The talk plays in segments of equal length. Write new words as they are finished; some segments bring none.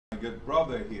good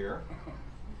brother here,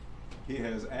 he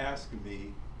has asked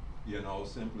me, you know,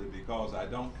 simply because I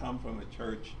don't come from a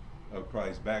Church of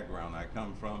Christ background. I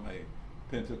come from a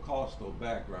Pentecostal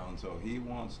background, so he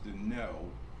wants to know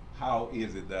how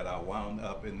is it that I wound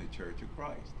up in the Church of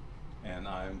Christ. And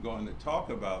I'm going to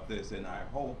talk about this, and I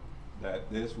hope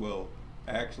that this will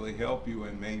actually help you,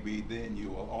 and maybe then you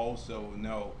will also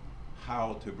know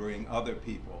how to bring other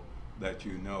people that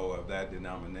you know of that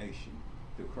denomination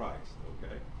to Christ,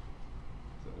 okay?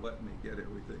 So let me get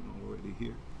everything already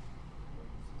here.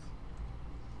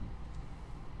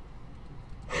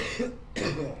 There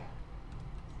it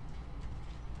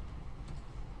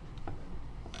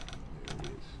is.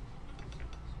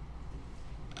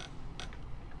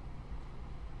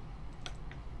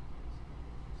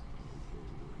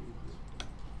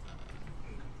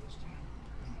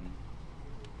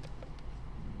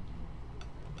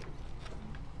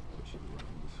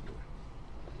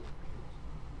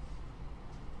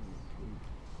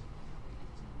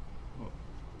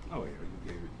 Oh, yeah, you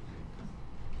gave it to me.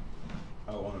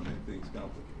 I want to make things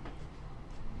complicated.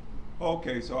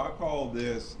 Okay, so I call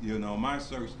this, you know, my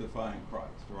search to find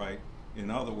Christ, right?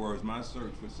 In other words, my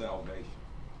search for salvation.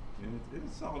 And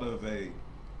it's sort of I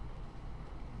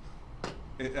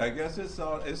guess it's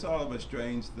sort of a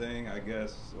strange thing. I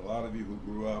guess a lot of you who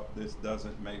grew up, this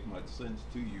doesn't make much sense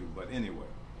to you. But anyway,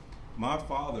 my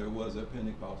father was a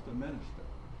Pentecostal minister.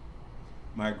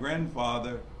 My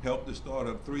grandfather helped to start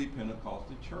up 3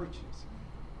 Pentecostal churches.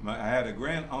 I had a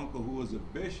grand uncle who was a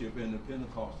bishop in the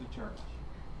Pentecostal church.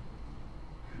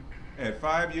 At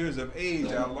 5 years of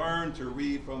age, I learned to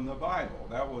read from the Bible.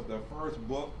 That was the first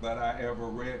book that I ever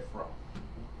read from.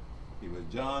 It was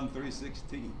John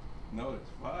 3:16. Notice,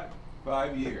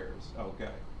 five years,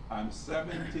 okay. I'm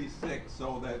 76,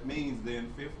 so that means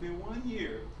then 51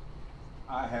 years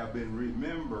I have been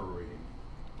remembering,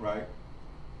 right?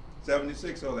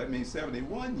 76, so that means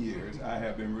 71 years I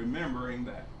have been remembering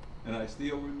that. And I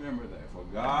still remember that. For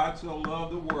God so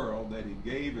loved the world that he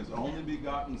gave his only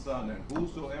begotten Son, and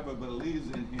whosoever believes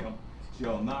in him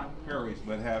shall not perish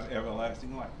but have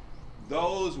everlasting life.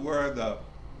 Those were the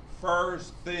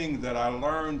first things that I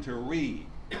learned to read.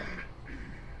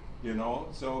 You know,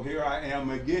 so here I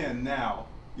am again now.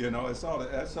 You know, that's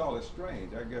sort of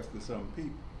strange, I guess, to some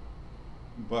people.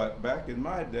 But back in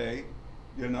my day,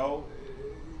 you know,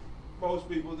 most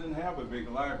people didn't have a big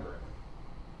library.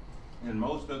 And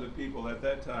most of the people at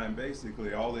that time,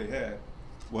 basically, all they had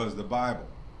was the Bible.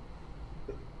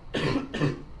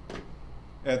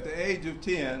 At the age of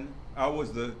 10, I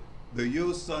was the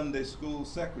youth Sunday school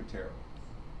secretary.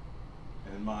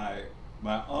 And my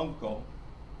uncle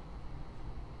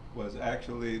was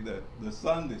actually the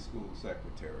Sunday school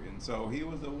secretary. And so he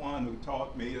was the one who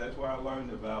taught me. That's where I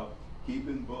learned about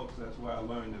keeping books. That's where I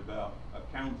learned about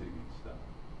accounting and stuff.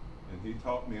 And he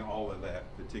taught me all of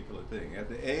that particular thing. At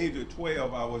the age of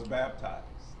 12, I was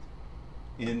baptized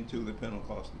into the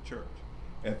Pentecostal church.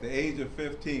 At the age of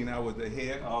 15, I was the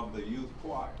head of the youth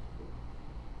choir,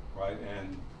 right?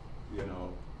 And, you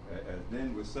know, as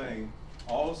Den was saying,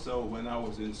 also when I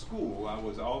was in school, I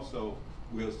was also,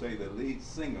 we'll say, the lead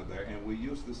singer there. And we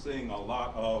used to sing a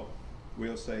lot of,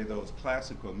 we'll say, those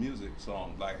classical music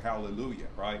songs like Hallelujah,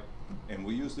 right? And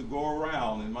we used to go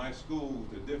around in my school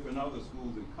to different other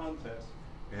schools and contests,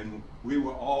 and we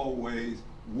were always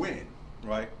win,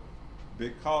 right?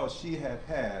 Because she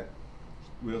had,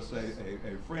 we'll say,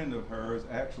 a friend of hers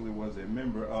actually was a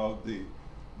member of the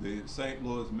St.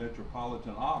 Louis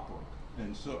Metropolitan Opera.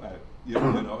 And so, you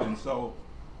know, and so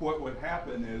what would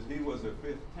happen is he was a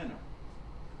fifth tenor.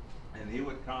 And he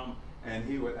would come and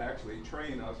he would actually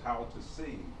train us how to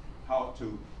sing, how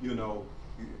to, you know,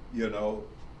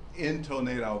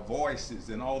 intonate our voices,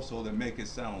 and also to make it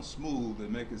sound smooth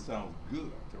and make it sound good,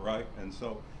 right? And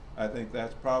so I think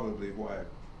that's probably why,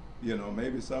 you know,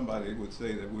 maybe somebody would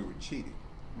say that we were cheating.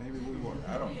 Maybe we were,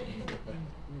 I don't know.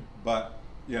 But,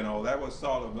 you know, that was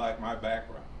sort of like my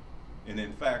background. And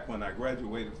in fact, when I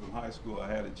graduated from high school, I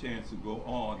had a chance to go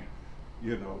on,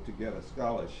 you know, to get a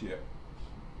scholarship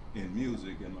in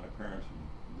music, and my parents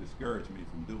discouraged me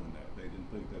from doing that. They didn't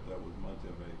think that was much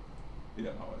of a, you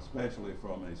know, especially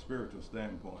from a spiritual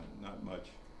standpoint, not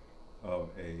much of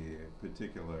a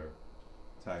particular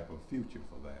type of future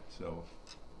for that. So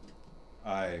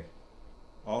I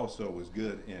also was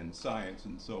good in science,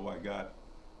 and so I got,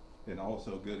 and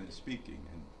also good in speaking,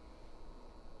 and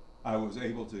I was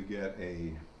able to get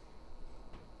a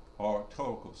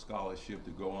rhetorical scholarship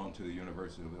to go on to the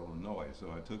University of Illinois.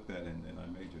 So I took that, and I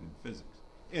majored in physics.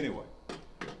 Anyway,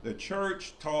 the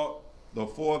church taught the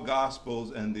 4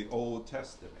 Gospels and the Old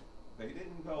Testament. They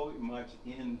didn't go much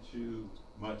into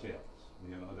much else.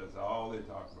 You know, that's all they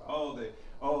talk about.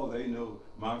 They knew,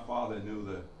 my father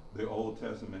knew the Old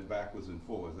Testament backwards and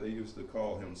forwards. They used to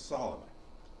call him Solomon.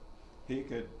 He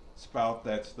could spout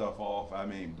that stuff off, I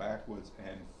mean, backwards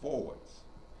and forwards.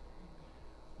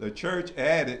 The church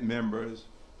added members,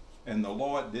 and the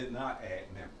Lord did not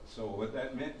add members. So what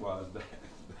that meant was that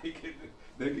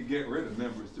they could get rid of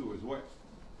members too as well.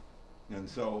 And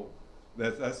so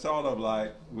that's sort of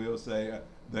like, we'll say,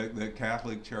 the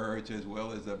Catholic Church as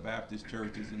well as the Baptist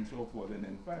churches and so forth. And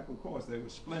in fact, of course, they were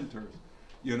splinters.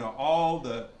 You know, all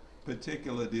the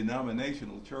particular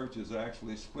denominational churches are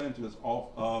actually splinters off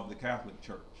of the Catholic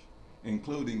Church,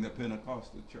 including the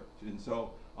Pentecostal Church. And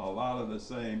so a lot of the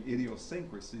same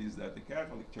idiosyncrasies that the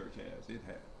Catholic Church has, it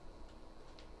had.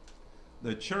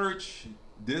 The church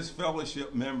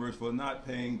disfellowship members for not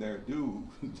paying their dues.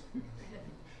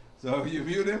 So if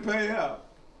you didn't pay up,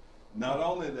 not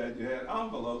only that, you had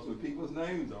envelopes with people's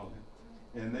names on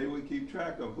it, and they would keep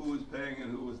track of who was paying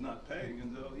and who was not paying.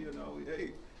 And so, you know,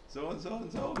 hey, so-and-so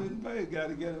and so didn't pay, got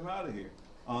to get him out of here.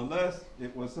 Unless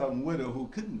it was some widow who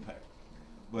couldn't pay.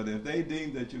 But if they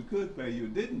deemed that you could pay, you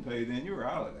didn't pay, then you were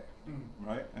out of there,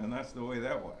 right? And that's the way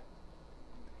that was.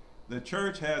 The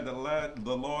church had the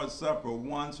Lord's Supper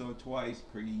once or twice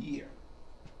per year,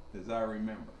 as I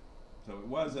remember. So it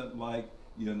wasn't like,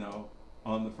 you know,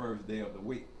 on the first day of the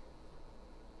week.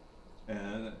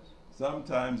 And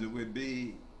sometimes it would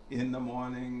be in the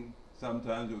morning,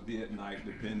 sometimes it would be at night,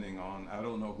 depending on, I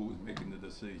don't know who was making the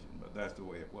decision, but that's the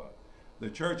way it was. The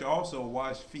church also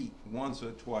washed feet once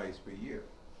or twice per year,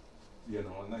 you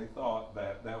know, and they thought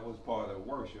that that was part of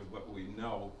worship, but we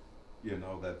know, you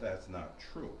know, that that's not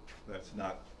true. That's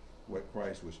not what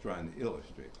Christ was trying to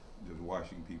illustrate, just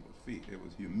washing people's feet. It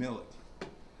was humility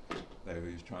that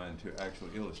he was trying to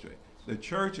actually illustrate. The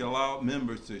church allowed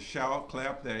members to shout,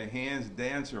 clap their hands,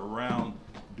 dance around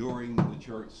during the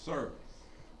church service,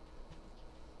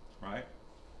 right?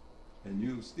 And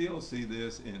you still see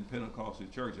this in Pentecostal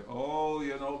churches. Oh,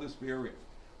 you know, the Spirit.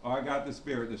 Oh, I got the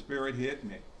Spirit hit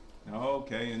me.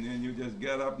 Okay, and then you just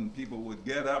get up, and people would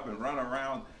get up and run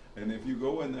around. And if you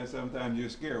go in there, sometimes you're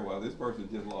scared. Well, this person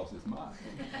just lost his mind.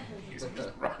 He's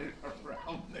just running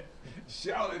around there,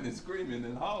 shouting and screaming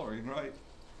and hollering, right?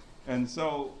 And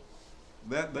so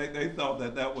that they thought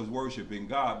that that was worshiping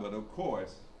God. But of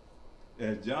course,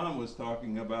 as John was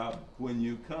talking about, when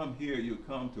you come here, you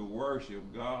come to worship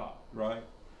God, right?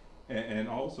 And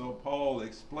also Paul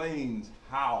explains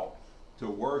how to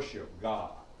worship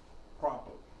God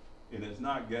properly. And it's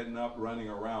not getting up, running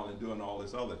around, and doing all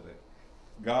this other thing.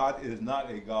 God is not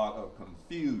a God of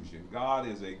confusion. God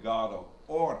is a God of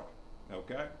order,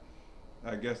 okay?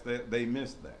 I guess they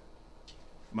missed that.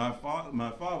 My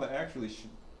father actually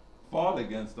fought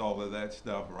against all of that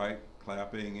stuff, right?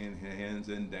 Clapping in hands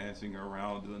and dancing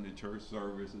around during the church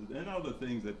services and other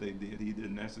things that they did he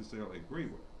didn't necessarily agree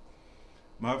with.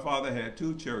 My father had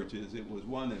two churches. It was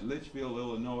one in Litchfield,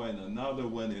 Illinois, and another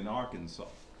one in Arkansas.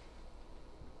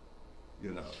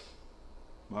 You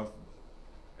know,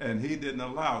 and he didn't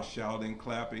allow shouting,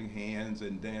 clapping hands,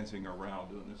 and dancing around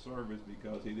during the service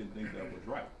because he didn't think that was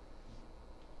right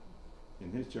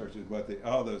in his churches. But the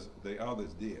others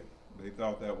did. They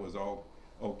thought that was all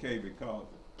okay because,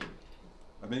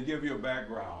 let me give you a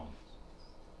background,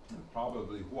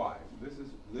 probably why.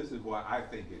 This is why I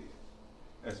think it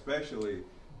is, especially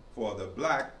for the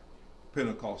black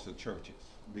Pentecostal churches,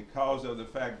 because of the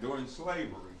fact during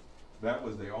slavery, that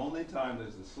was the only time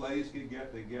that the slaves could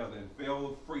get together and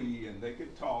feel free and they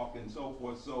could talk and so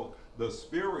forth. So the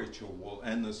spiritual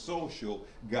and the social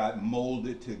got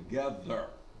molded together.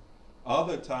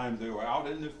 Other times they were out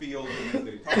in the field and as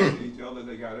they talked to each other,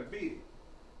 they got a beating.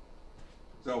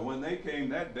 So when they came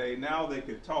that day, now they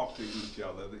could talk to each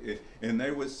other and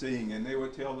they would sing and they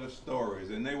would tell their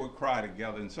stories and they would cry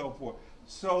together and so forth.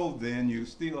 So then you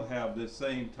still have this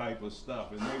same type of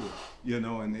stuff, and they would, you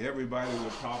know, and everybody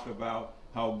would talk about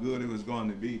how good it was going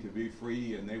to be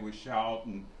free, and they would shout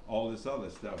and all this other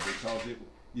stuff because it,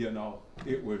 you know,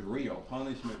 it was real.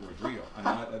 Punishment was real,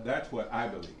 and that's what I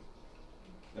believe.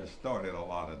 That started a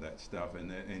lot of that stuff,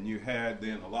 and you had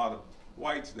then a lot of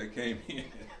whites that came in,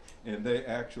 and they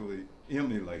actually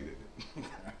emulated it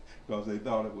because they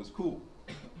thought it was cool.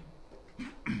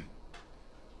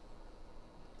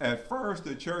 At first,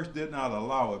 the church did not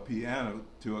allow a piano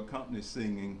to accompany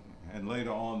singing, and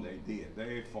later on they did.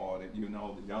 They fought it, you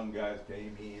know, the young guys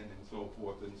came in and so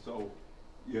forth, and so,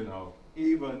 you know,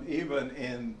 even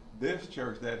in this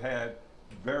church that had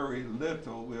very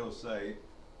little, we'll say,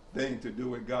 thing to do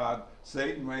with God,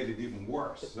 Satan made it even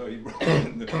worse. So he brought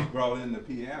in the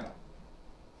piano.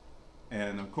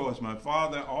 And of course, my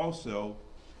father also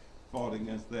fought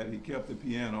against that. He kept the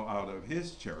piano out of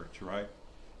his church, right?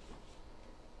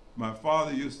 My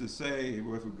father used to say,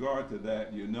 with regard to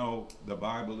that, you know, the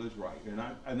Bible is right.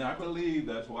 And I believe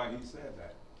that's why he said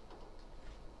that.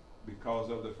 Because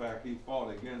of the fact he fought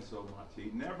against so much. He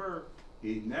never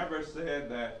said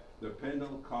that the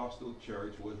Pentecostal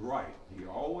church was right. He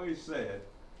always said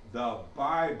the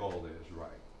Bible is right.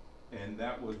 And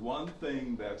that was one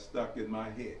thing that stuck in my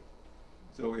head.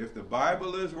 So if the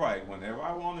Bible is right, whenever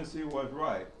I want to see what's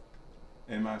right,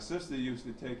 and my sister used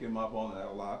to take him up on that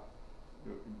a lot.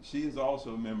 She is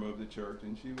also a member of the church,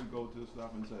 and she would go to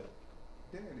stuff and say,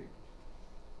 Daddy,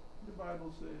 the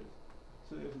Bible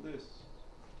says this.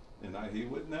 And he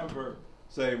would never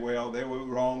say, well, they were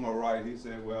wrong or right. He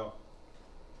said, well,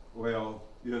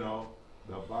 you know,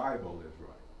 the Bible is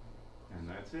right. And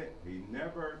that's it. He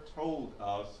never told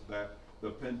us that the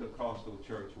Pentecostal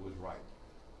church was right.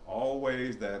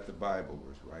 Always that the Bible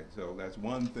was right. So that's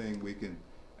one thing we can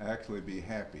actually be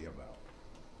happy about.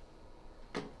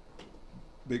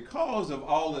 Because of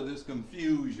all of this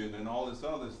confusion and all this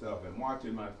other stuff, and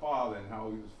watching my father and how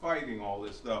he was fighting all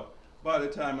this stuff, by the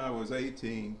time I was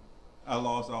 18, I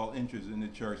lost all interest in the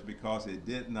church because I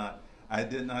did not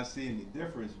see any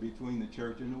difference between the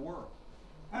church and the world.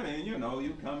 I mean, you know,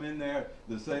 you come in there,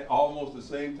 almost the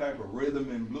same type of rhythm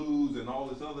and blues and all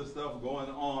this other stuff going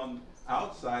on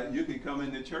outside. You could come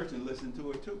into church and listen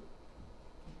to it too.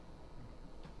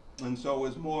 And so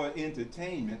it's more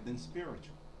entertainment than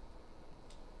spiritual.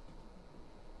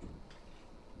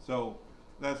 So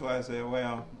that's why I say,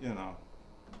 well, you know,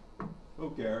 who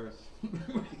cares?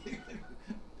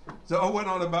 So I went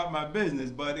on about my business,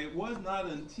 but it wasn't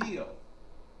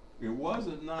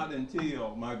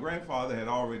until my grandfather had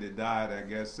already died, I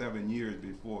guess 7 years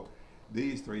before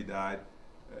these three died.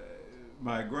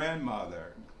 My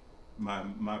grandmother,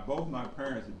 both my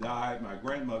parents died. My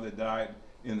grandmother died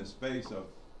in the space of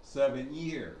 7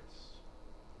 years.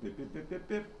 Pip, pip, pip, pip,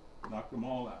 pip, knocked them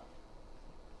all out.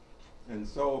 And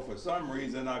so for some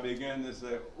reason I began to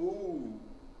say, ooh,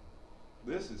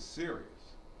 this is serious.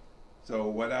 So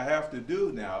what I have to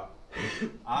do now,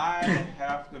 I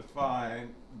have to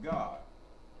find God.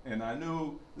 And I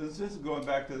knew, this is going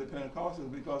back to the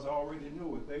Pentecostals because I already knew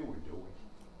what they were doing.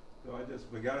 So I just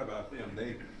forgot about them.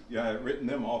 I had written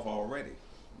them off already,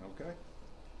 okay?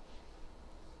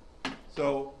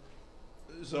 So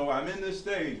I'm in this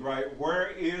stage, right?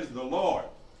 Where is the Lord?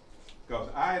 Because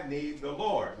I need the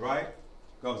Lord, right?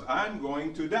 Because I'm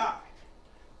going to die.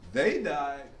 They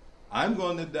died. I'm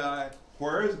going to die.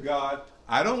 Where is God?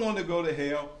 I don't want to go to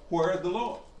hell. Where is the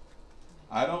Lord?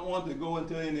 I don't want to go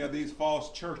into any of these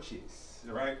false churches,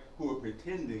 right, who are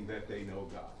pretending that they know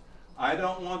God. I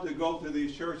don't want to go to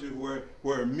these churches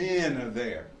where men are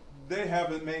there. They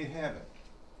haven't made heaven.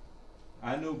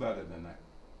 I knew better than that.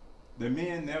 The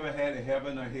men never had a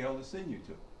heaven or hell to send you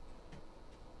to.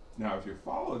 Now, if you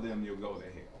follow them, you'll go to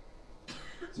hell.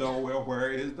 So, well,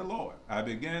 where is the Lord? I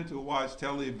began to watch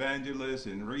televangelists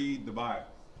and read the Bible,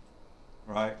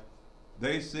 right?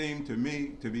 They seemed to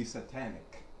me to be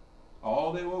satanic.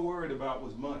 All they were worried about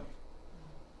was money.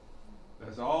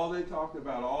 That's all they talked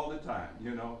about all the time.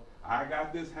 You know, I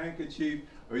got this handkerchief,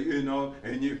 or, you know,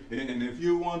 and if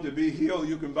you want to be healed,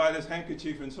 you can buy this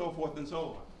handkerchief, and so forth and so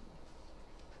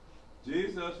on.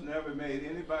 Jesus never made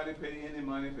anybody pay any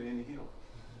money for any healing.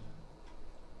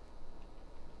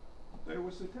 They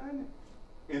were satanic,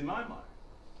 in my mind.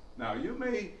 Now, you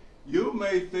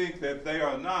may think that they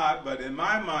are not, but in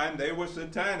my mind, they were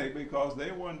satanic because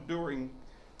they weren't doing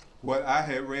what I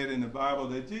had read in the Bible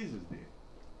that Jesus did.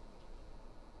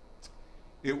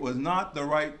 It was not the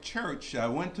right church. I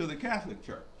went to the Catholic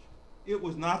Church. It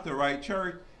was not the right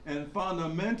church, and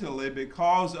fundamentally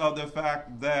because of the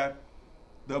fact that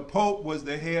the Pope was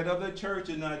the head of the church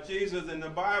and not Jesus. In the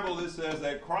Bible, it says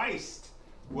that Christ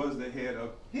was the head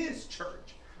of his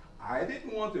church. I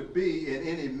didn't want to be in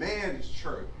any man's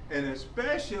church, and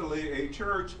especially a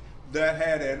church that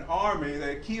had an army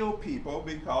that killed people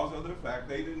because of the fact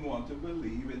they didn't want to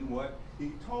believe in what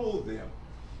he told them.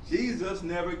 Jesus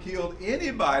never killed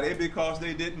anybody because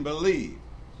they didn't believe.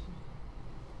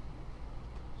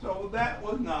 So that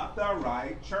was not the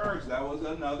right church. That was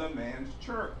another man's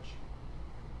church.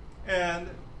 And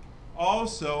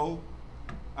also,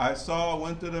 I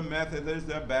went to the Methodists,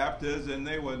 the Baptists, and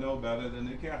they were no better than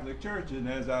the Catholic Church. And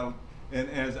as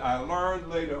I learned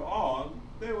later on,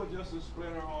 they were just a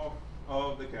splinter off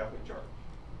of the Catholic Church.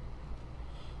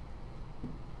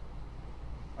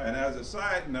 And as a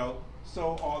side note,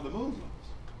 so are the Muslims.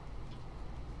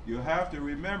 You have to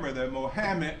remember that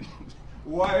Muhammad's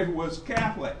wife was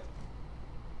Catholic.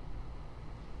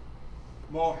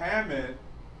 Muhammad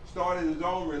started his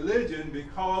own religion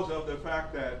because of the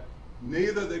fact that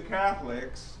neither the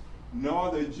Catholics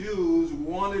nor the Jews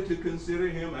wanted to consider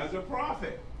him as a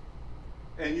prophet.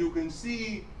 And you can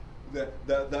see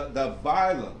the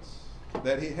violence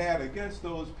that he had against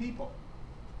those people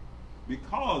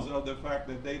because of the fact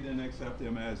that they didn't accept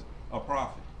him as a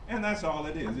prophet. And that's all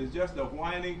it is. It's just a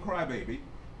whining crybaby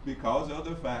because of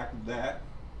the fact that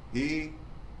he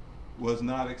was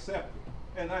not accepted.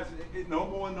 And that's it, no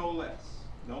more, no less.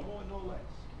 No more, no less.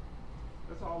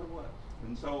 That's all it was.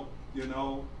 And so, you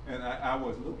know, and I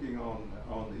was looking on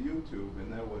the YouTube,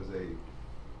 and there was a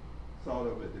sort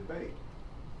of a debate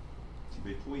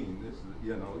between this,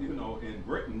 you know, in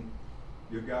Britain,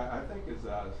 you got, I think it's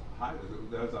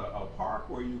there's a park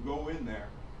where you go in there,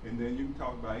 and then you can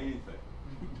talk about anything,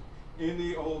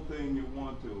 any old thing you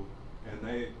want to, and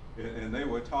they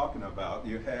were talking about,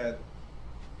 you had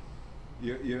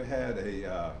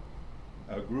a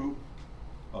group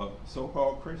of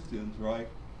so-called Christians, right,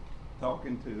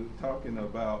 talking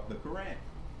about the Quran,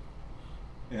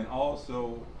 and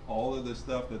also all of the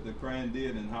stuff that the Quran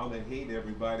did and how they hate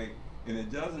everybody. And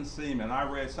it doesn't seem, and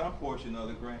I read some portion of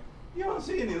the Quran, you don't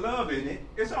see any love in it.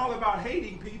 It's all about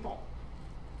hating people.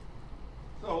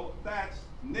 So that's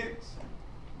nix.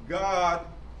 God,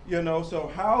 you know, so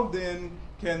how then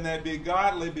can that be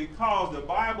godly? Because the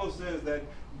Bible says that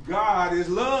God is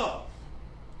love.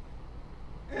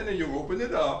 And then you open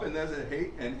it up, and there's a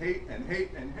hate and hate and hate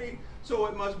and hate. So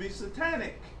it must be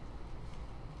satanic.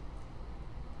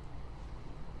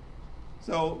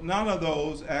 So none of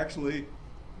those actually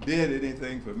did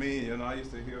anything for me. You know, I used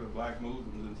to hear the black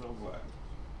Muslims and so forth.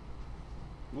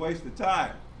 Waste of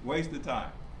time, waste of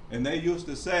time. And they used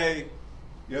to say,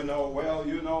 you know, well,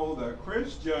 you know, the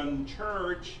Christian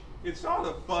church, it's sort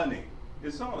of funny.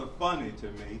 It's sort of funny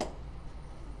to me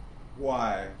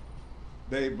why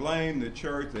they blame the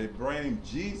church, they blame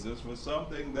Jesus for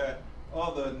something that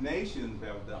other nations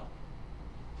have done.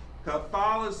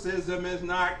 Catholicism is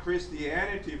not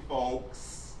Christianity,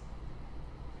 folks.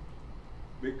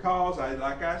 Because,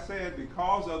 like I said,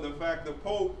 because of the fact the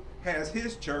Pope has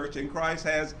his church and Christ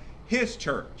has his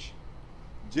church.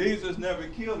 Jesus never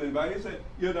killed anybody. He said,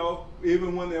 you know,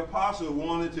 even when the apostles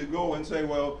wanted to go and say,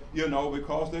 well, you know,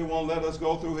 because they won't let us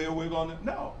go through here, we're going to.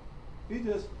 No. He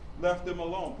just left them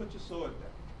alone. Put your sword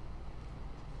down.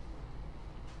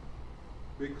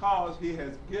 Because he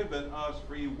has given us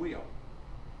free will.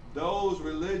 Those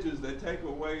religions that take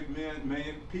away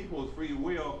people's free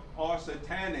will are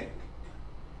satanic.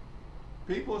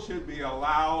 People should be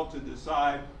allowed to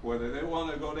decide whether they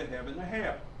want to go to heaven or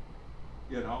hell.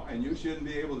 You know, and you shouldn't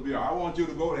be able to be, I want you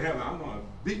to go to heaven. I'm going to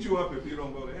beat you up if you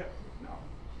don't go to heaven. No,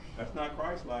 that's not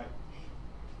Christ-like.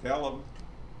 Tell them.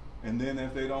 And then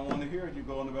if they don't want to hear it, you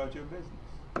go on about your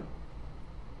business.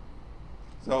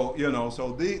 So, you know,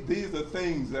 so these are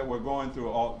things that were going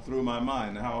through my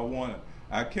mind, how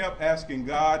I kept asking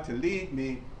God to lead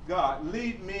me. God,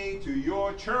 lead me to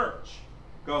your church.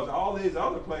 Because all these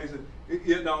other places,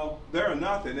 you know, they're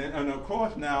nothing. And of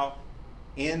course now,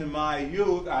 in my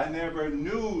youth, I never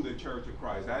knew the Church of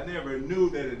Christ. I never knew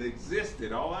that it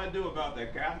existed. All I knew about the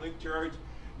Catholic Church,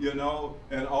 you know,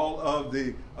 and all of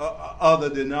the other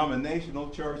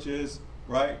denominational churches,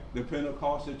 right, the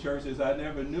Pentecostal churches, I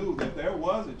never knew that there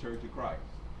was a Church of Christ.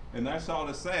 And that's sort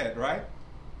of sad, right?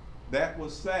 That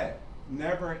was sad.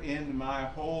 Never in my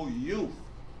whole youth.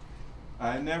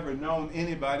 I never known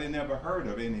anybody, never heard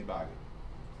of anybody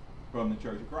from the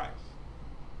Church of Christ.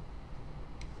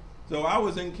 So I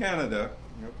was in Canada,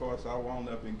 and of course I wound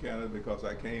up in Canada because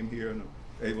I came here and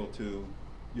able to,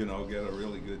 you know, get a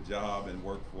really good job and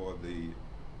work for the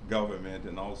government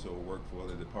and also work for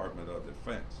the Department of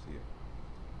Defense here.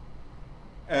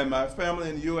 And my family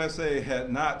in the USA had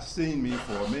not seen me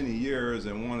for many years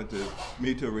and wanted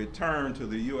me to return to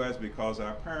the US because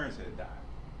our parents had died.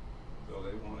 So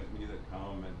they wanted me to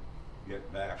come and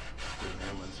get back to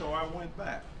them, and so I went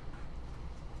back.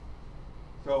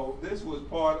 So this was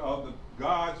part of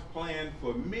God's plan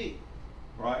for me,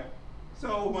 right?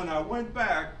 So when I went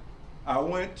back, I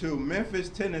went to Memphis,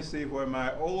 Tennessee, where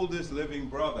my oldest living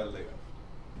brother lived.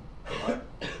 Right?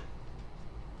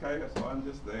 Okay, so I'm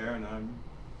just there, and I'm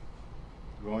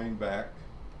going back.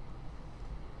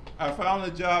 I found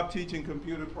a job teaching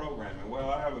computer programming. Well,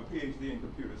 I have a PhD in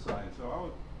computer science, so I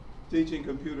was teaching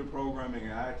computer programming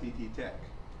at ITT Tech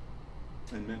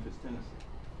in Memphis, Tennessee.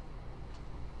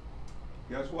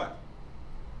 Guess what?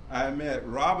 I met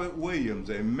Robert Williams,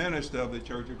 a minister of the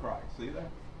Church of Christ. See that?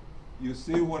 You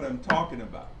see what I'm talking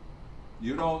about.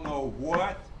 You don't know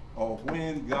what or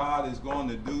when God is going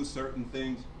to do certain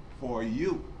things for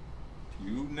you.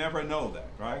 You never know that,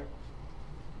 right?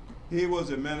 He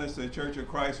was a minister at Church of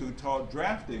Christ who taught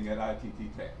drafting at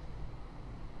ITT Tech.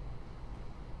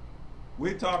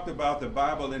 We talked about the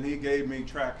Bible, and he gave me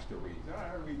tracts to read.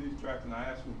 I read these tracts, and I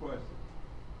asked him questions.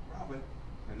 Robert,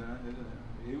 and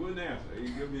he wouldn't answer.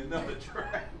 He'd give me another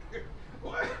tract.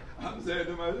 What? I'm saying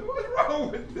to myself, what's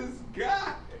wrong with this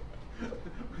guy?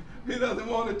 He doesn't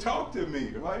want to talk to me,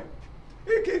 right?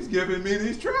 He keeps giving me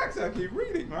these tracts. I keep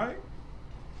reading, right?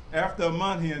 After a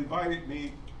month, he invited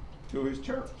me to his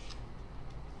church.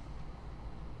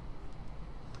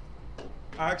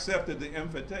 I accepted the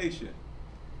invitation.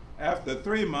 After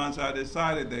 3 months, I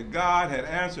decided that God had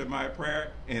answered my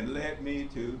prayer and led me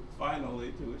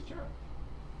finally to his church.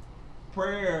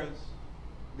 Prayers,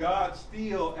 God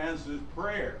still answers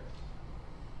prayers.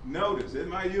 Notice, in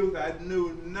my youth, I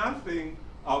knew nothing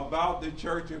about the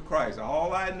Church of Christ.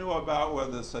 All I knew about were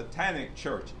the satanic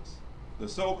churches, the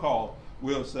so-called,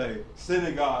 we'll say,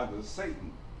 synagogue of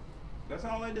Satan. That's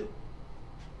all I knew.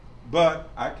 But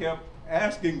I kept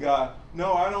asking God,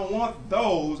 no, I don't want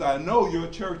those. I know your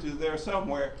church is there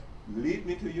somewhere. Lead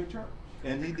me to your church.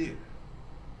 And he did.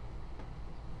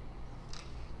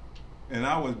 And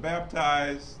I was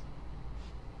baptized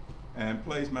and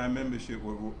placed my membership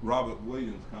with Robert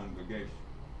Williams' congregation.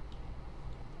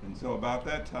 And so about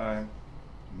that time,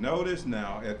 notice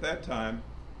now, at that time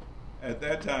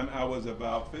I was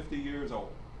about 50 years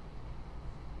old.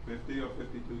 50 or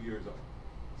 52 years old.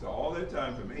 So all that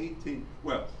time from 18,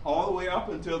 well, all the way up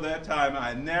until that time,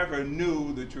 I never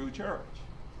knew the true church.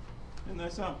 Isn't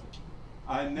that something?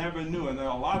 I never knew, and there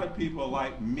are a lot of people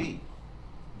like me.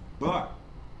 But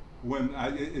when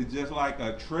it's just like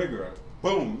a trigger,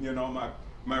 boom, you know,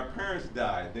 my parents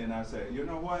died. Then I said, you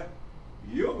know what?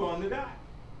 You're going to die.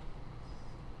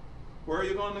 Where are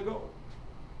you going to go?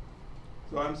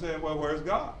 So I'm saying, well, where's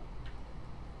God?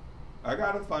 I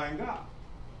got to find God.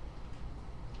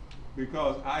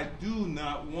 Because I do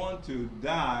not want to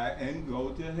die and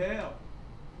go to hell.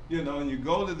 You know, and you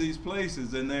go to these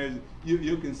places and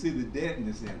you can see the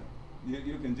deadness in them.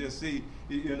 You can just see,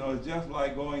 you know, it's just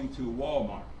like going to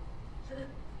Walmart,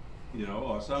 you know,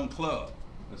 or some club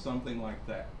or something like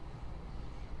that.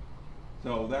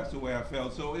 So that's the way I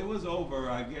felt. So it was over,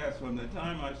 I guess, from the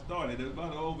time I started. It was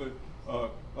about over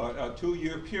a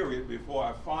 2-year period before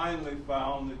I finally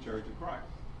found the Church of Christ.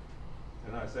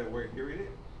 And I said, well, here it is.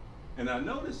 And I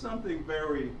noticed something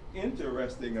very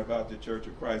interesting about the Church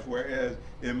of Christ, whereas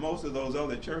in most of those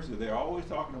other churches, they're always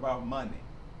talking about money.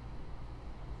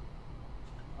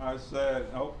 I said,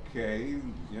 okay,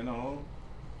 you know,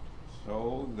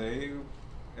 so they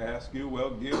ask you,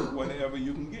 well, give whatever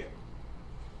you can give.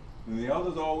 And the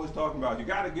others are always talking about, you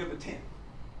got to give a 10th.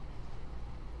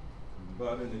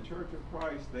 But in the Church of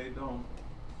Christ, they don't.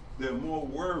 They're more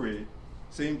worried,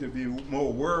 seem to be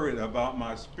more worried about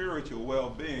my spiritual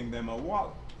well-being than my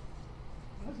wallet.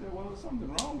 I said, well, there's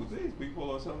something wrong with these people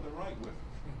or something right with them.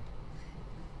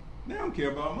 They don't care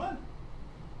about money.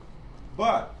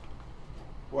 But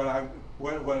what I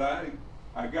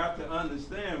got to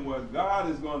understand was God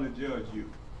is going to judge you.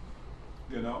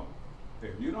 You know,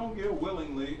 if you don't give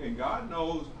willingly, and God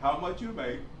knows how much you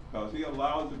make, because he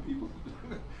allows the people,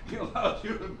 he allows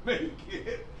you to make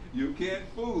it. You can't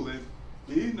fool it.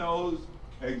 He knows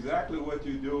exactly what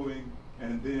you're doing,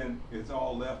 and then it's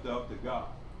all left up to God.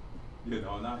 You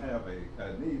know, and I have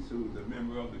a niece who's a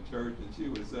member of the church, and she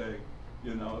would say,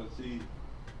 you know, she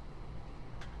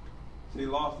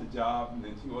lost a job, and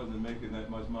then she wasn't making that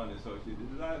much money, so she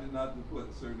decided not to put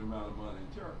a certain amount of money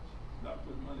in church. Not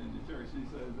put money in the church. She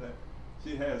says that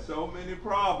she had so many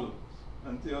problems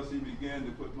until she began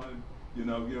to put money, you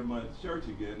know, give money to church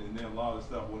again, and then a lot of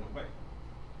stuff went away.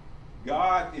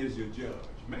 God is your judge.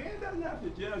 Man doesn't have to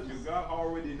judge you. God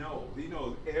already knows. He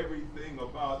knows everything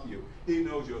about you. He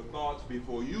knows your thoughts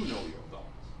before you know your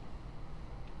thoughts.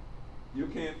 You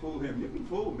can't fool him. You can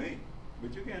fool me,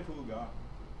 but you can't fool God.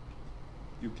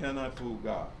 You cannot fool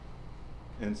God.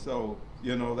 And so,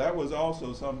 you know, that was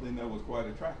also something that was quite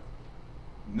attractive.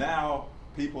 Now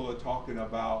people are talking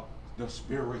about the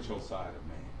spiritual side of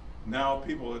man. Now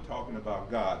people are talking about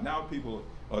God. Now people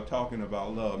are talking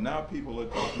about love. Now people are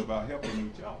talking about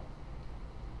helping each other.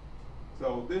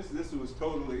 So this was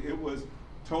totally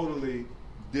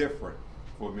different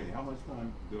for me. How much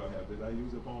time do I have? Did I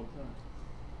use up all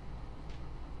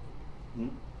the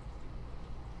time?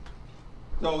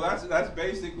 So that's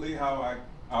basically how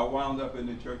I wound up in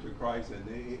the Church of Christ, and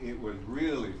it was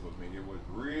really for me. It was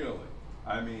really,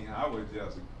 I mean, I was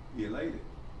just elated,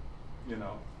 you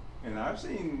know. And I've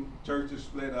seen churches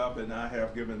split up, and I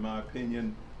have given my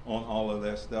opinion on all of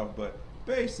that stuff. But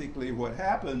basically what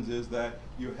happens is that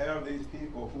you have these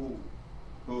people who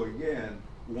again,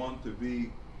 want to be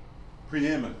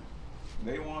preeminent.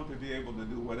 They want to be able to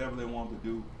do whatever they want to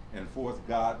do and force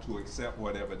God to accept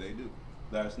whatever they do.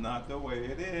 That's not the way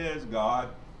it is. God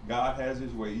has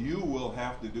his way. You will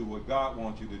have to do what God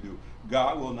wants you to do.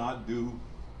 God will not do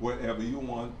whatever you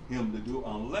want him to do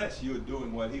unless you're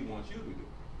doing what he wants you to do.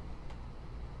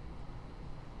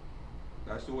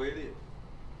 That's the way it is.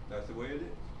 That's the way it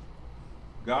is.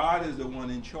 God is the one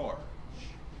in charge.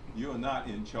 You're not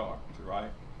in charge,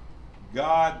 right?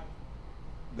 God,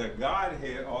 the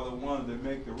Godhead are the ones that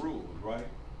make the rules, right?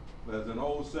 There's an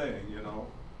old saying, you know,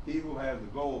 he who has the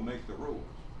gold makes the rules.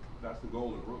 That's the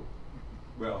golden rule.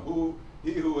 Well,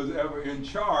 he who is ever in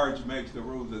charge makes the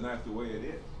rules, and that's the way it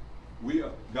is.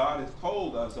 God has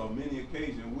told us on many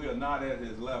occasions we are not at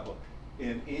his level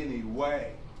in any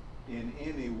way,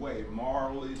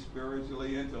 morally,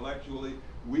 spiritually, intellectually.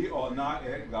 We are not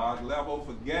at God's level.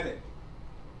 Forget it.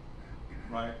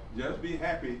 Right? Just be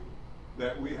happy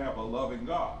that we have a loving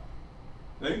God.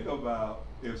 Think about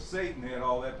if Satan had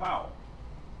all that power.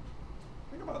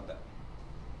 Think about that.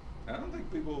 I don't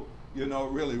think people,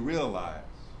 really realize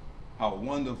how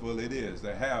wonderful it is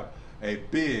to have a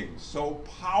being so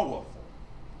powerful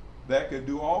that could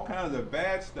do all kinds of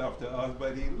bad stuff to us,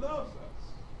 but he loves us.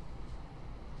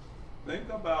 Think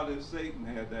about if Satan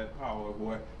had that power,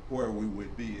 where we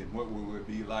would be and what we would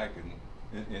be like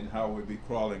and how we'd be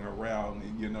crawling around,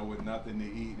 and, with nothing to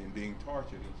eat and being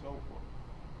tortured and so forth.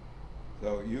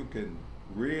 So you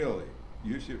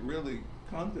should really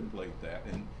contemplate that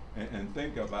and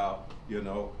think about,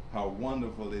 how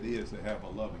wonderful it is to have a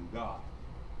loving God.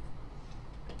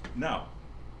 Now,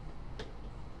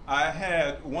 I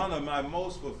had one of my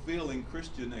most fulfilling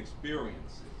Christian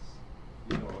experiences.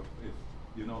 If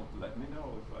let me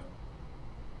know if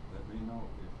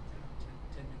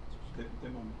 10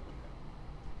 minutes.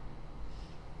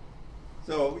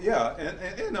 So yeah,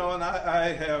 and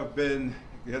I have been,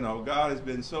 God has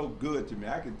been so good to me.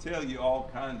 I can tell you all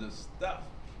kinds of stuff.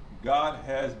 God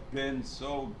has been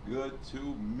so good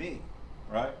to me,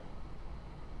 right?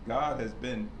 God has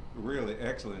been really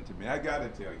excellent to me. I got to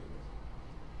tell you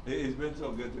this. He's been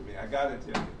so good to me. I got to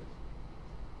tell you this.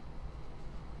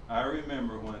 I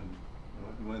remember when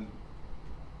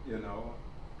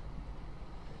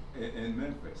in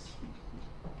Memphis,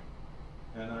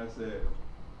 and I said,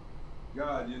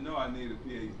 God, I need a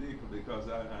PhD because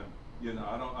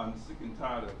I'm sick and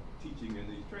tired of teaching in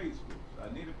these trade schools.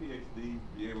 I need a PhD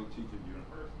to be able to teach at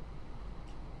university.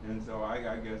 And so I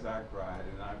guess I cried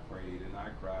and I prayed and I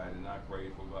cried and I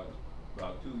prayed for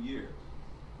about 2 years.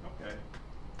 Okay.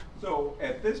 So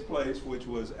at this place, which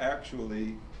was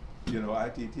actually,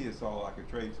 ITT is all like a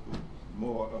trade school,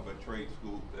 more of a trade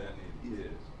school than it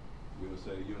is, we'll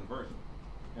say, university.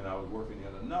 And I was working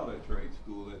at another trade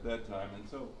school at that time, and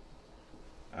so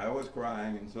I was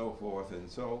crying and so forth, and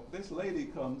so this lady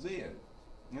comes in,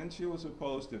 and she was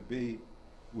supposed to be,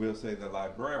 we'll say, the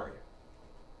librarian.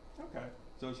 Okay,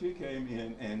 so she came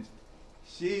in, and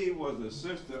she was the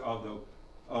sister of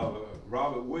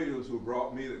Robert Williams, who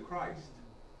brought me to Christ.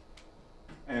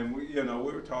 And we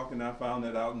were talking, I found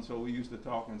that out, and so we used to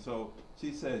talk, and so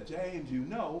she said, James, you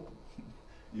know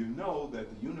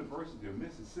that the University of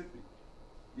Mississippi,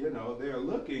 they're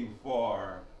looking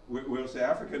for, we'll say,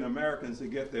 African Americans to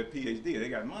get their PhD. They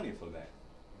got money for that.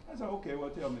 I said, okay, well,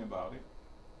 tell me about it.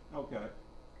 Okay.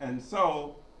 And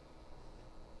so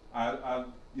I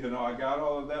got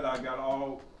all of that. I got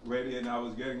all ready, and I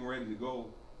was getting ready to go,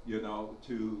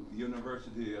 to the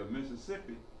University of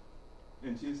Mississippi.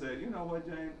 And she said, you know what,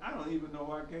 James, I don't even know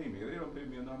why I came here. They don't pay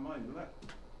me enough money for that.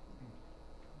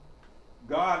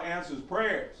 God answers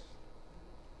prayers.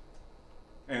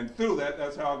 And through that,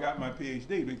 that's how I got my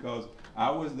PhD, because I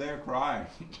was there crying.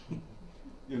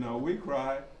 We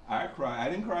cried. I cried. I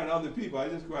didn't cry to other people. I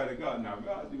just cried to God. Now,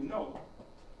 God,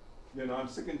 I'm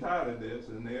sick and tired of this,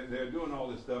 and they're doing all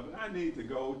this stuff, and I need to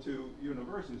go to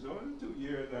university. So in 2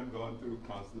 years, I'm going through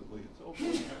constantly and so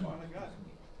forth. I finally got it.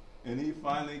 And he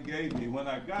finally gave me. When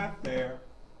I got there,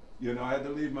 I had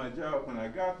to leave my job. When I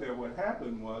got there, what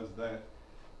happened was that,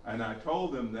 and I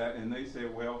told them that, and they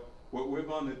said, well, what we're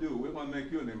going to do, we're going to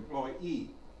make you an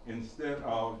employee instead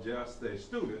of just a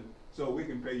student, so we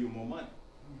can pay you more money.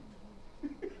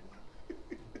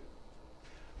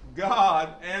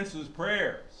 God answers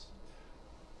prayers.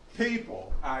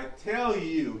 People, I tell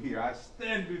you here, I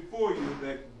stand before you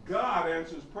that God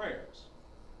answers prayers.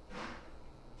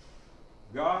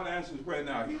 God answers prayer.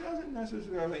 Now, he doesn't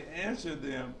necessarily answer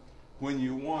them when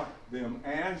you want them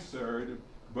answered,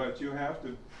 but you have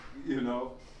to,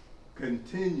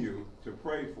 continue to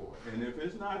pray for it. And if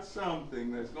it's not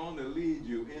something that's going to lead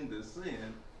you into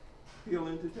sin, he'll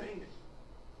entertain it.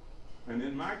 And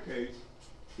in my case,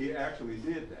 he actually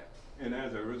did that. And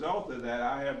as a result of that,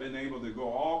 I have been able to go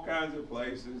all kinds of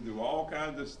places, do all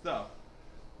kinds of stuff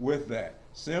with that,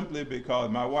 simply because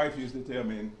my wife used to tell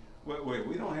me, wait,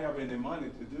 we don't have any money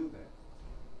to do that.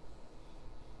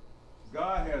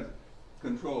 God has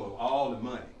control of all the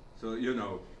money. So, you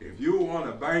know, if you want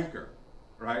a banker,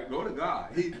 right, go to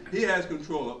God. He has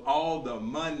control of all the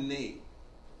money.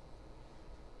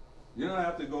 You don't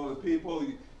have to go to people.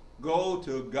 Go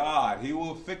to God. He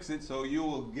will fix it so you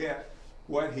will get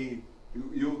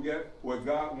you'll get what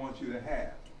God wants you to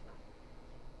have.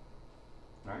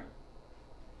 Right?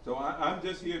 So I'm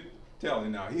just here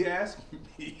telling now. He asked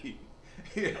me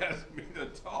to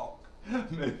talk.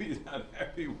 Maybe he's not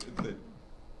happy with it.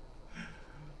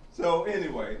 So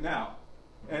anyway, now,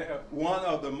 one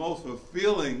of the most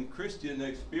fulfilling Christian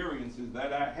experiences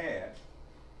that I had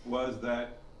was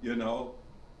that, you know,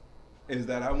 is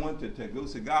that I went to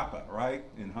Tegucigalpa, right,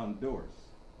 in Honduras,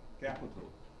 capital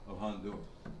of Honduras.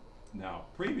 Now,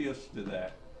 previous to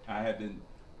that,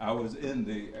 I was in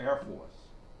the Air Force.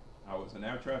 I was an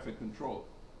air traffic controller,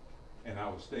 and I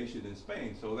was stationed in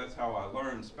Spain, so that's how I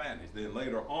learned Spanish. Then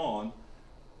later on,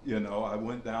 you know, I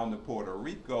went down to Puerto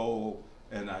Rico,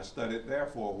 and I studied there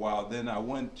for a while. Then I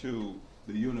went to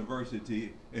the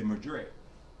university in Madrid.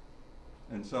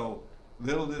 And so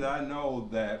little did I know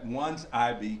that once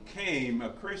I became a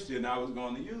Christian, I was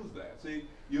going to use that. See,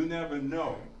 you never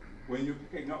know when you're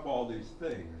picking up all these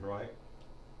things, right?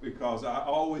 Because I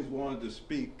always wanted to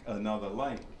speak another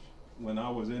language. When I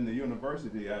was in the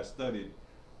university, I studied,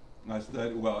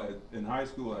 well, in high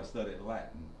school I studied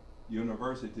Latin.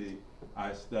 University,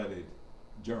 I studied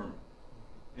German.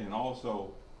 And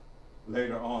also,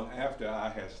 later on, after I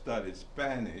had studied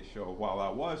Spanish, or while I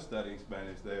was studying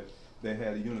Spanish, they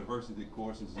had university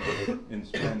courses in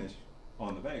Spanish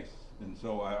on the base. And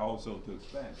so I also took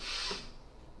Spanish.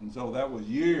 And so that was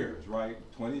years, right?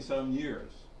 20-some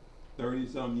years,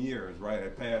 30-some years, right? I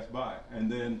passed by.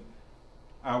 And then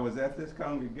I was at this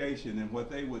congregation, and what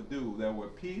they would do, there were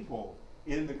people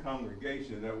in the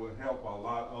congregation that would help a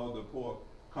lot of the poor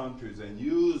countries and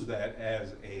use that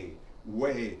as a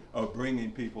way of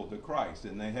bringing people to Christ.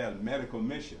 And they had medical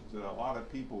missions. There are a lot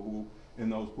of people who, in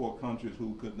those poor countries,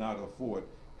 who could not afford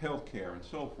health care and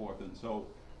so forth. And so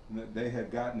they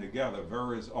had gotten together,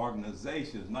 various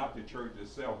organizations, not the church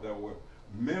itself. There were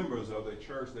members of the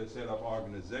church that set up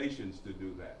organizations to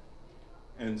do that.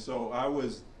 And so I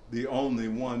was the only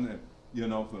one, you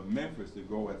know, from Memphis to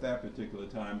go at that particular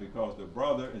time, because the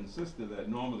brother and sister that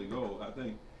normally go, I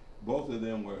think both of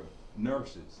them were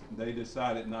nurses. They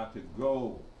decided not to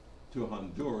go to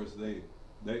Honduras. They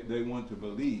went to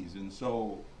Belize, and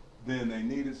so then they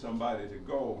needed somebody to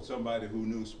go, somebody who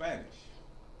knew Spanish.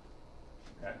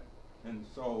 Okay? And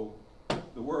so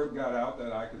the word got out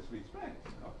that I could speak Spanish.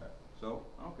 So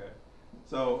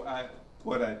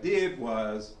what I did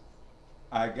was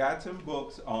I got some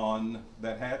books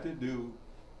that had to do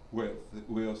with,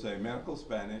 we'll say, medical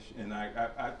Spanish, and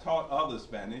I taught other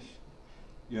Spanish,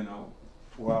 you know,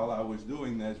 while I was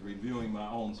doing this, reviewing my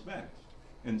own Spanish.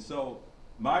 And so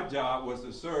my job was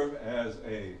to serve as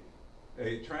a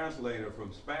translator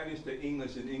from Spanish to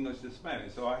English and English to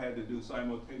Spanish. So I had to do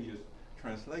simultaneous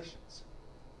translations.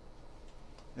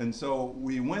 And so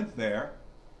we went there,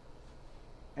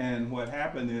 and what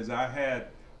happened is I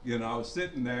was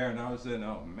sitting there and I was saying,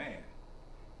 oh man,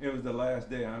 it was the last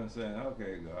day. I was saying,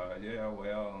 okay, God, yeah,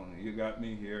 well, you got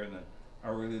me here, and I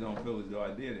really don't feel as though I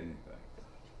did anything.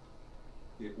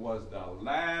 It was the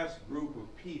last group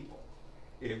of people.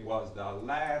 It was the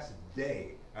last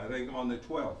day, I think on the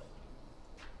 12th.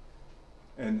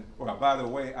 And well, by the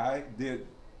way, I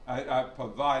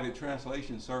provided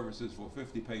translation services for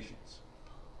 50 patients.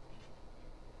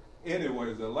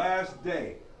 Anyway, the last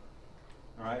day,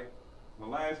 all right, the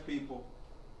last people,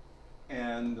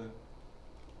 and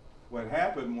what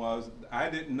happened was, I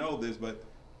didn't know this, but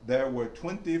there were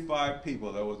 25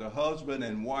 people. There was a husband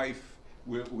and wife,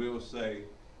 we'll say,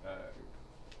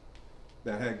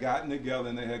 that had gotten together,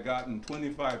 and they had gotten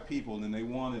 25 people, and they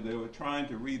were trying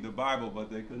to read the Bible,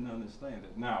 but they couldn't understand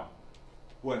it. Now,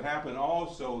 what happened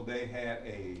also, they had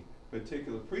a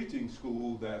particular preaching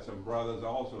school that some brothers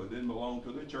also, it didn't belong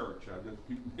to the church. I just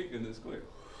keep making this clear.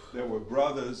 There were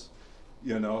brothers,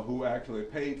 you know, who actually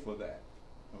paid for that,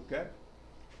 okay?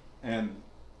 And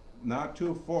not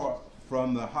too far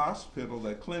from the hospital,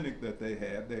 that clinic that they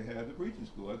had the preaching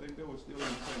school. I think they were still in the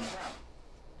same town.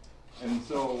 And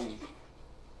so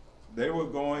they were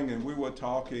going, and we were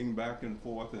talking back and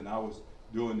forth, and I was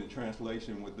doing the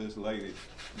translation with this lady.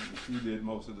 She did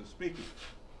most of the speaking.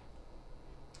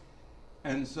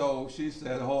 And so she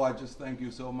said, oh, I just thank you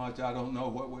so much. I don't know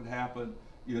what would happen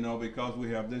you know, because we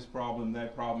have this problem,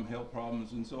 that problem, health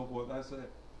problems, and so forth. I said,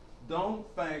 don't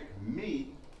thank me,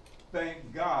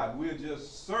 thank God. We're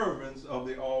just servants of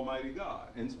the Almighty God,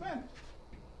 in Spanish.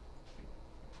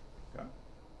 Okay?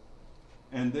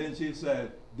 And then she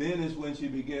said, then is when she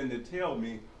began to tell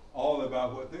me all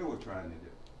about what they were trying to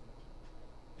do.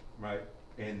 Right?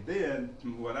 And then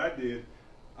what I did,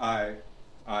 I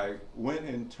went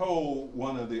and told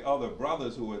one of the other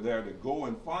brothers who were there to go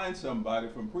and find somebody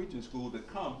from preaching school to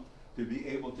come to be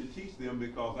able to teach them,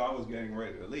 because I was getting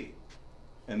ready to leave.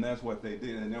 And that's what they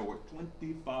did. And there were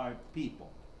 25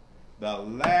 people. The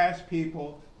last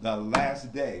people, the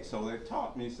last day. So they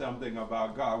taught me something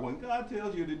about God. When God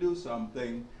tells you to do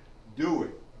something, do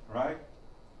it, right?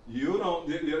 You don't,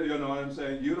 you know what I'm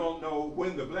saying? You don't know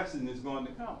when the blessing is going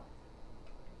to come.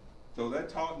 So that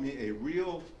taught me a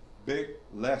real big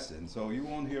lesson. So you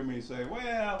won't hear me say,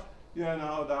 well, you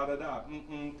know, da-da-da,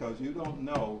 because you don't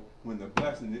know when the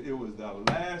blessing, it was the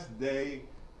last day,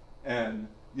 and,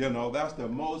 you know, that's the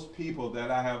most people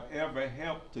that I have ever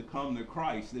helped to come to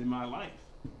Christ in my life.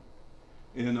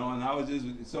 You know, and I was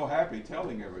just so happy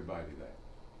telling everybody that,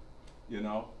 you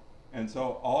know. And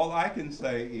so all I can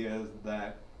say is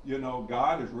that, you know,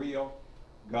 God is real.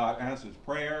 God answers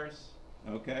prayers,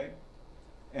 okay?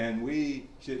 And we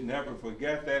should never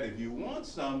forget that. If you want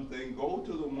something, go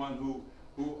to the one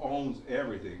who owns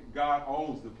everything. God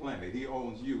owns the planet. He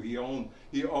owns you. He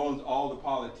owns all the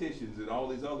politicians and all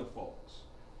these other folks.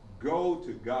 Go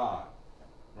to God,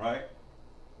 right?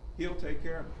 He'll take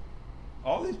care of it.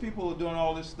 All these people who are doing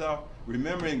all this stuff,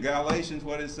 remember in Galatians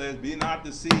what it says, be not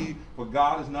deceived, for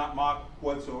God is not mocked.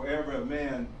 Whatsoever a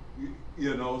man,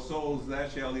 you know, sows,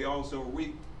 that shall he also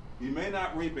reap. He may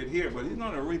not reap it here, but he's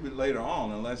going to reap it later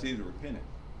on unless he's repentant.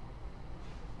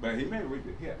 But he may reap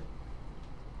it here.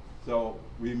 So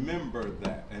remember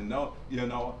that, and don't, you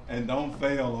know, and don't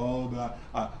fail. Oh God,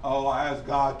 I asked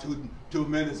God two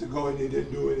minutes ago and he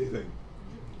didn't do anything.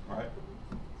 Right?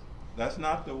 That's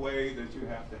not the way that you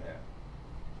have to have.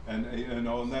 And you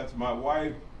know, and that's my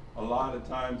wife. A lot of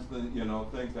times, you know,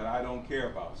 thinks that I don't care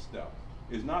about stuff.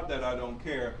 It's not that I don't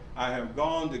care. I have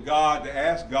gone to God to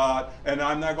ask God, and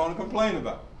I'm not going to complain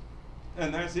about it.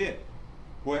 And that's it.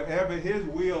 Whatever his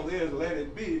will is, let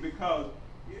it be, because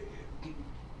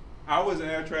I was an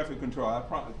air traffic controller. I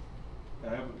promise.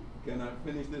 Can I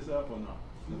finish this up or not?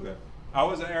 Okay. I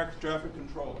was an air traffic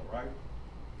controller, right?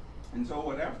 And so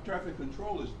what air traffic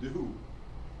controllers do,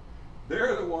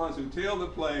 they're the ones who tell the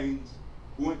planes,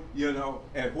 you know,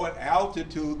 at what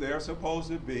altitude they're supposed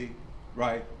to be,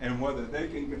 right? And whether they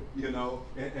can, you know,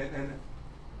 and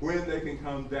when they can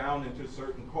come down into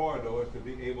certain corridors to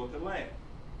be able to land,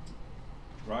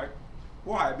 right?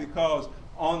 Why? Because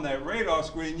on that radar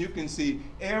screen, you can see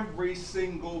every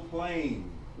single plane,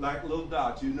 like little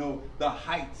dots. You know the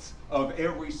heights of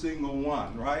every single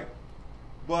one, right?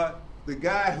 But the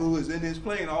guy who is in his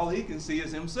plane, all he can see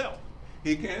is himself.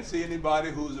 He can't see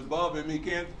anybody who's above him. He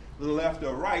can't left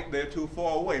or right. They're too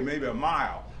far away, maybe a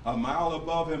mile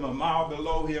above him, a mile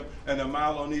below him, and a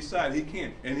mile on each side. He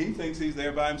can't. And he thinks he's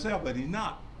there by himself, but he's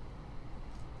not.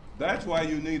 That's why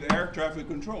you need air traffic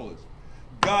controllers.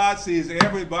 God sees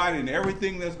everybody and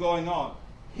everything that's going on.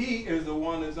 He is the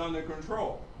one that's under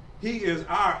control. He is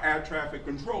our air traffic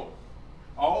controller.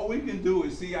 All we can do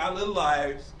is see our little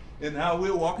lives and how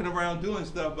we're walking around doing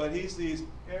stuff, but he sees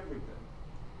everything.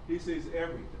 He sees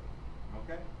everything,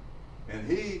 okay? And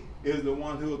he is the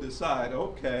one who will decide,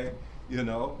 okay, you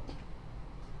know,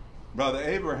 Brother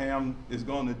Abraham is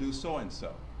going to do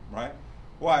so-and-so, right?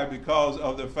 Why? Because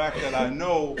of the fact that I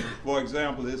know, for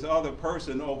example, this other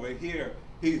person over here,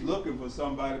 he's looking for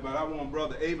somebody, but I want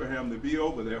Brother Abraham to be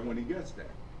over there when he gets there.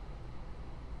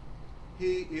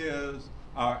 He is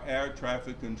our air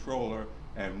traffic controller,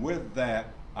 and with that,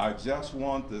 I just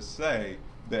want to say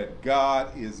that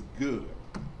God is good.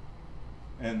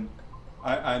 And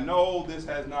I know this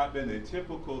has not been a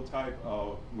typical type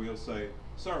of, we'll say,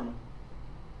 sermon,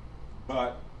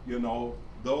 but, you know,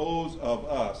 those of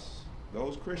us,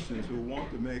 those Christians who want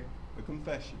to make a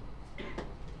confession,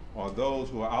 or those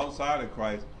who are outside of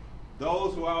Christ,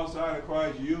 those who are outside of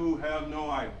Christ, you have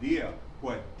no idea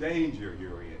what danger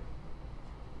you're in.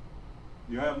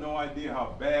 You have no idea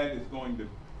how bad it's going to,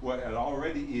 what it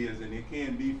already is, and it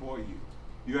can be for you.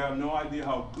 You have no idea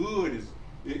how good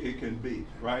it can be,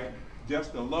 right?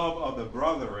 Just the love of the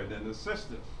brethren and the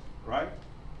sisters, right?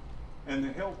 And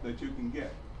the help that you can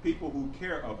get. People who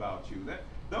care about you.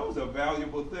 Those are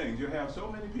valuable things. You have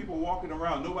so many people walking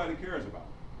around nobody cares about.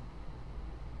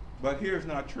 But here's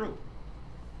not true,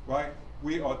 right?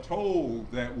 We are told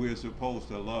that we're supposed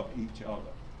to love each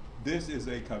other. This is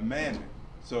a commandment.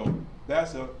 So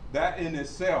that in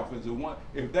itself is the one.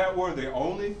 If that were the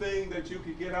only thing that you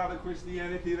could get out of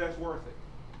Christianity, that's worth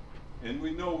it. And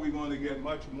we know we're going to get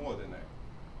much more than that.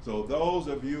 So those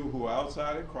of you who are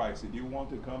outside of Christ and you want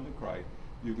to come to Christ,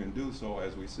 you can do so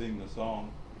as we sing the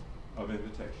song of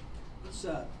invitation.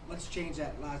 Let's change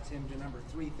that last hymn to number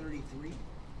 333.